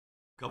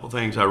Couple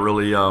things I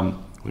really, when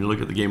you look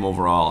at the game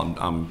overall,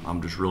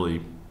 I'm just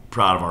really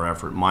proud of our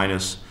effort.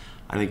 Minus,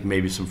 I think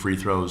maybe some free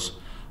throws.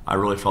 I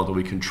really felt that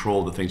we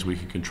controlled the things we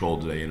could control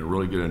today in a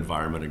really good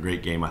environment, a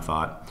great game I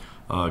thought,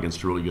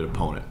 against a really good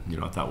opponent. You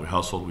know, I thought we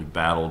hustled, we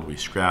battled, we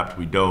scrapped,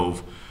 we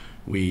dove,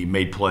 we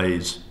made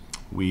plays.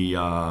 We,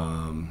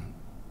 I'm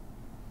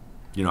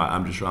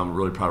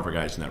really proud of our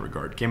guys in that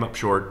regard. Came up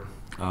short,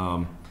 built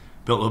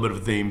a little bit of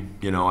a theme.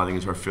 You know, I think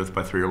it's our 5th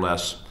by 3 or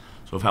less.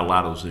 So we've had a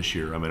lot of those this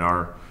year. I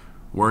mean,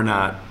 we're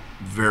not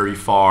very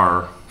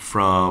far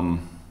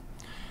from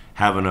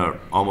having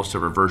almost a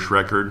reverse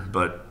record,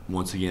 but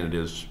once again, it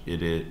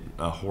is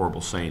a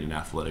horrible saying in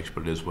athletics,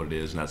 but it is what it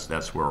is, and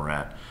that's where we're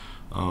at.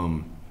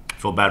 I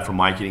feel bad for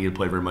Mike. He didn't get to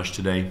play very much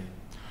today.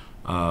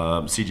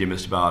 CJ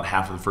missed about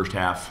half of the first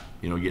half,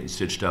 getting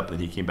stitched up,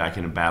 and he came back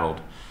in and battled.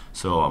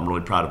 So I'm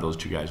really proud of those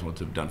two guys, what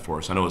they've done for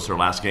us. I know it's their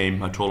last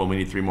game. I told them we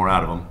need 3 more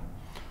out of them,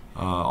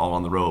 all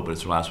on the road, but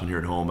it's their last one here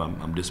at home.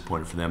 I'm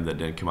disappointed for them that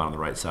didn't come out on the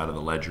right side of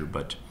the ledger,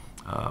 but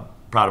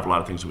proud of a lot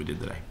of things that we did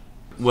today.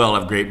 Well, I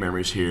have great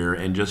memories here,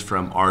 and just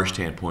from our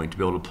standpoint, to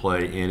be able to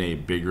play in a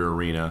bigger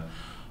arena,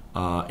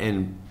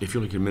 and if you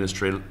look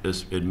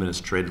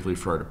administratively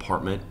for our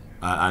department,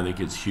 I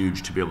think it's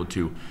huge to be able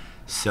to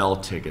sell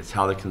tickets,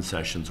 how the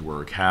concessions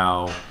work,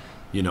 how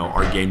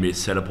our game day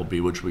setup will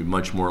be, which will be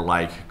much more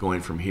like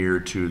going from here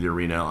to the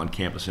arena on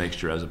campus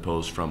next year as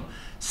opposed from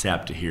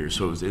SAP to here.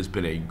 So it's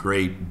been a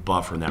great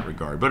buffer in that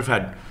regard. But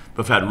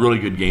we've had really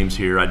good games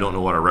here. I don't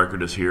know what our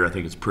record is here. I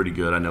think it's pretty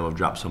good. I know I've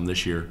dropped some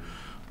this year.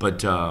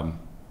 But,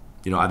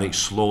 I think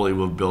slowly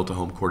we've built a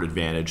home court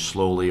advantage.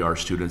 Slowly our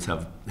students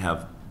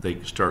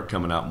they start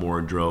coming out more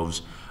in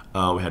droves.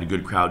 We had a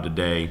good crowd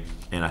today,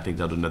 and I think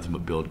that'll do nothing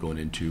but build going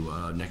into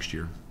next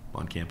year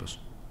on campus.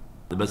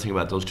 The best thing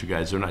about those two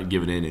guys, they're not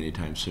giving in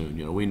anytime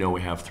soon. We know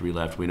we have 3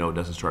 left. We know it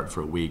doesn't start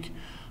for a week.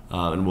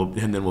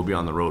 And then we'll be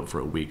on the road for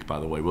a week, by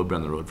the way. We'll be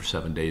on the road for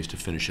 7 days to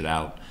finish it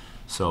out.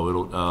 So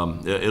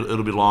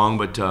it'll be long,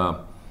 but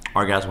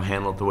our guys will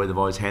handle it the way they've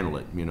always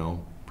handled it,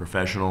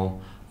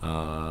 professional.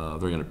 They're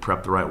going to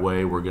prep the right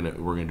way. We're going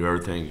to do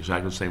everything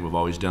exactly the same we've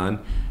always done.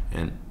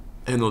 And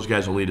those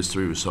guys will lead us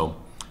through. So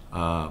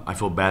I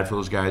feel bad for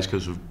those guys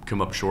because we've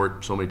come up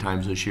short so many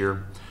times this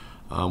year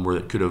where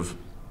it could have,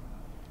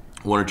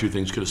 1 or 2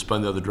 things could have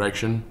spun the other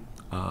direction.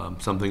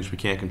 Some things we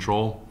can't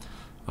control.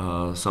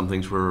 Some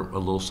things were a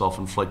little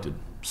self-inflicted.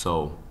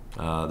 So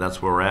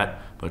that's where we're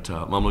at. But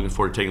I'm looking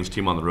forward to taking this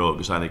team on the road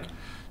because I think,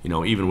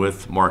 even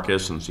with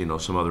Marcus and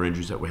some other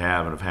injuries that we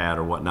have and have had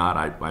or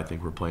whatnot, I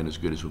think we're playing as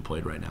good as we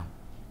played right now.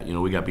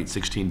 We got beat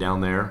 16 down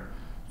there.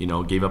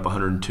 Gave up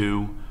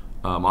 102.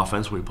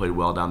 Offensively, we played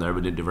well down there,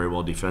 but didn't do very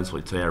well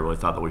defensively today. I really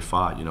thought that we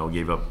fought.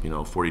 Gave up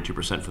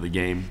 42% for the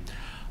game.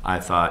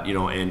 I thought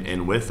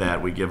and with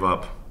that we give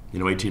up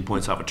 18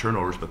 points off of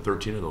turnovers, but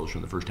 13 of those were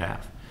in the first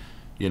half.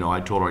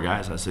 I told our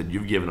guys, I said,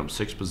 you've given them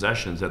 6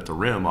 possessions at the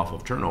rim off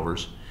of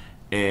turnovers,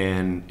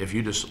 and if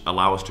you just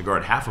allow us to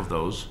guard half of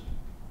those,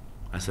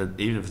 I said,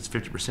 even if it's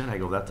 50%, I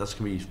go, that's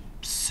going to be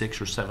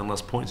 6 or 7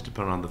 less points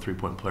depending on the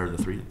 3-point play or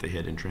the 3 that they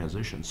hit in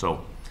transition.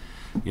 So,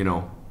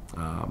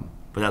 but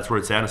that's where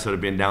it's at. Instead of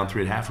being down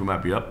 3 at half, we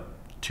might be up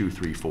 2,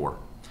 3, 4.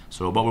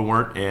 So, but we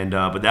weren't, and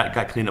but that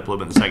got cleaned up a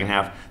little bit in the second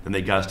half. Then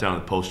they got us down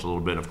to the post a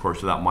little bit. Of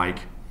course, without Mike,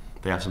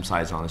 they have some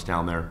size on us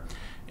down there.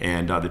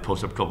 And they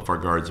posted up a couple of our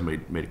guards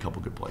and made a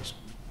couple good plays.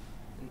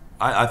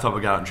 I thought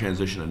we got out in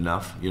transition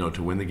enough,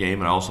 to win the game,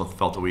 and I also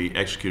felt that we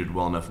executed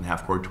well enough in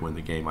half court to win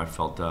the game. I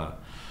felt,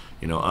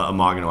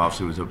 Amagano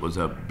obviously was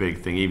a big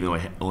thing, even though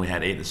he only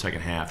had 8 in the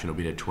second half.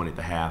 We had 20 at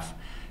the half,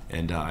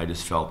 and I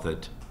just felt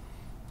that,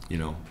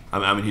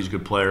 I mean, he's a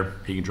good player.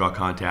 He can draw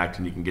contact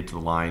and he can get to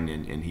the line,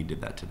 and he did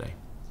that today.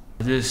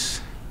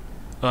 This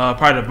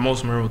probably the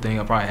most memorable thing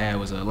I probably had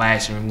was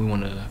last year when we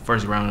won the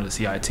first round of the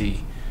CIT.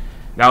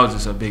 That was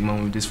just a big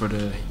moment just for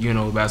the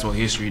basketball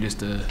history, just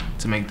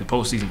to make the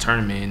postseason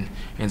tournament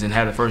and then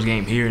have the first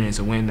game here and then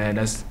to win that.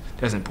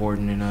 That's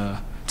important. And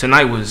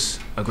tonight was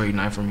a great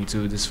night for me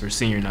too, just for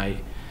senior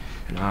night.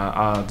 And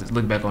I just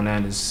look back on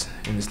that and just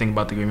think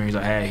about the great memories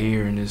I had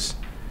here and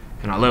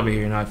I love it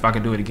here. And if I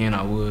could do it again,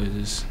 I would.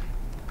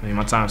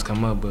 My time's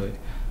come up, but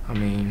I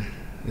mean,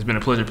 it's been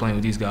a pleasure playing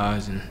with these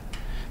guys and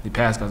the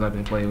past guys I've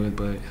been playing with.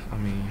 But I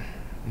mean,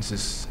 it's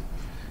just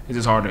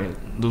hard to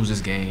lose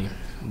this game,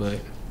 but.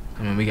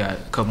 We got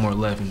a couple more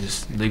left and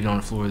just leave it on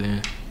the floor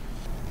then.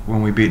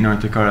 When we beat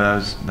North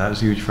Dakota, that was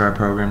huge for our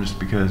program just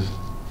because,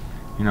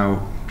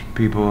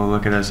 people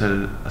look at us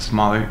as a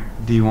smaller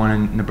D1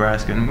 in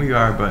Nebraska, and we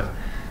are, but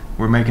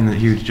we're making the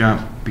huge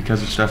jump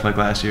because of stuff like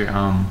last year.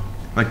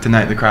 Like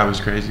tonight, the crowd was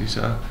crazy,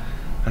 so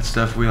that's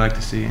stuff we like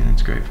to see, and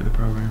it's great for the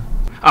program.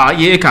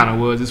 Yeah, it kind of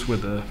was, just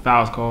with the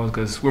fouls calls,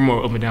 because we're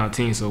more up and down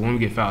team, so when we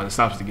get fouled, it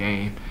stops the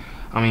game.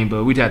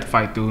 But we'd have to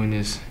fight through in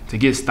this to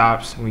get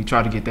stops, and we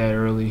tried to get that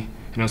early.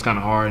 It was kind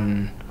of hard,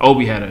 and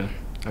Obi had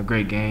a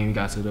great game. He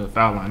got to the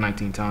foul line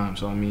 19 times.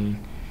 So, he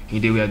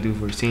did what he had to do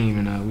for his team,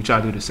 and we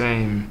tried to do the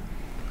same.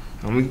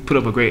 We put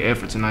up a great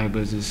effort tonight,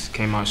 but it just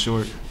came out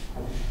short.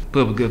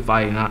 Put up a good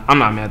fight, and I'm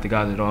not mad at the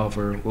guys at all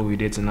for what we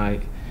did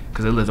tonight.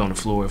 because they left on the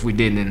floor. If we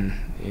didn't, then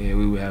yeah,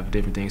 we would have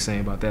different things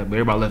saying about that. But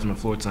everybody left on the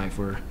floor tonight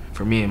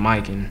for me and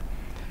Mike, and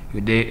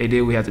they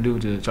did what we had to do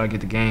to try to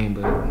get the game,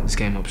 but this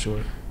came up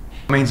short.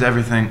 It means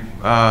everything.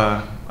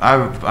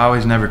 I've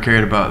always never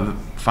cared about the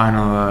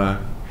final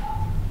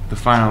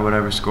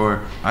whatever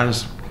score.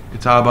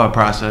 It's all about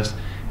process.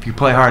 If you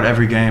play hard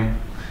every game,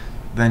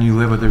 then you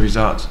live with the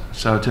results.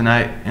 So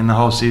tonight and the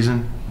whole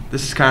season,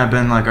 this has kind of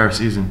been like our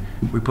season.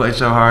 We played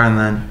so hard, and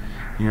then,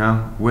 you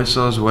know,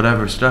 whistles,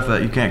 whatever, stuff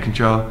that you can't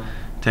control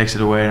takes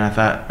it away, and I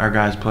thought our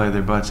guys played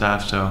their butts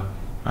off, so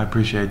I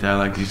appreciate that. I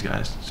like these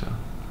guys. So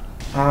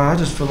I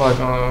just feel like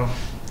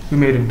we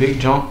made a big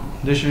jump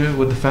this year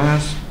with the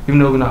fans, even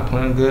though we're not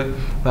playing good.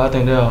 But I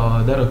think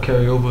that'll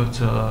carry over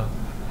to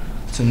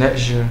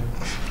next year.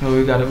 You know,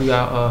 we got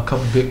a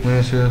couple big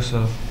wins here,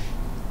 so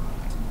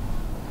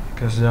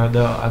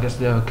I guess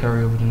they'll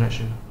carry over to next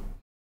year.